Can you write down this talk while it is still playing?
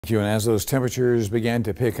And as those temperatures began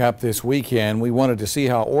to pick up this weekend, we wanted to see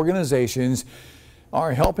how organizations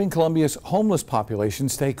are helping Columbia's homeless population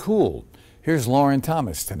stay cool. Here's Lauren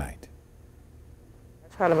Thomas tonight.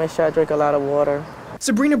 I try to make sure I drink a lot of water.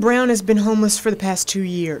 Sabrina Brown has been homeless for the past 2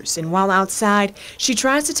 years, and while outside, she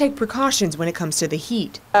tries to take precautions when it comes to the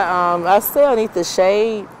heat. I still need the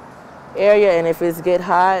shade area, and if it gets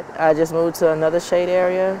hot, I just move to another shade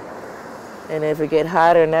area. And if it get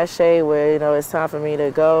hotter in that shade where, it's time for me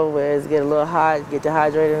to go, where it's get a little hot, get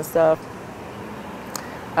dehydrated and stuff,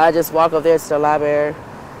 I just walk up there to the library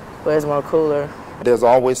where it's more cooler. There's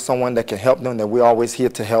always someone that can help them, that we're always here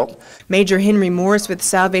to help. Major Henry Morris with the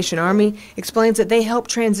Salvation Army explains that they help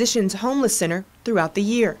Transitions Homeless Center throughout the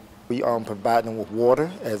year. We provide them with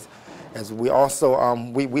water, as we also,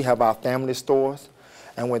 we have our family stores.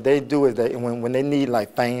 And what they do is that when they need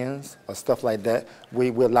like fans or stuff like that,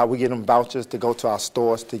 we get them vouchers to go to our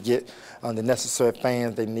stores to get the necessary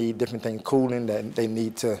fans they need, different things, cooling that they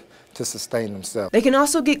need to sustain themselves. They can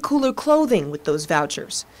also get cooler clothing with those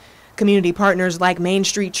vouchers. Community partners like Main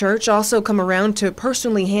Street Church also come around to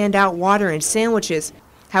personally hand out water and sandwiches.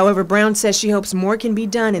 However, Brown says she hopes more can be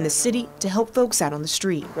done in the city to help folks out on the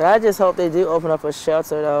street. But I just hope they do open up a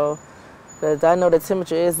shelter, though, because I know the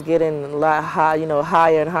temperature is getting a lot high,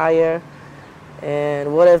 higher and higher.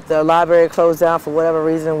 And what if the library closed down for whatever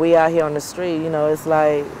reason? We out here on the street, it's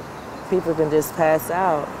like people can just pass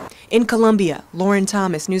out. In Columbia, Lauren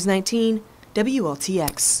Thomas, News 19,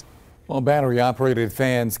 WLTX. Well, battery-operated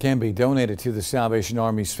fans can be donated to the Salvation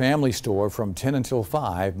Army's Family Store from 10 until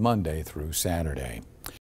 5, Monday through Saturday.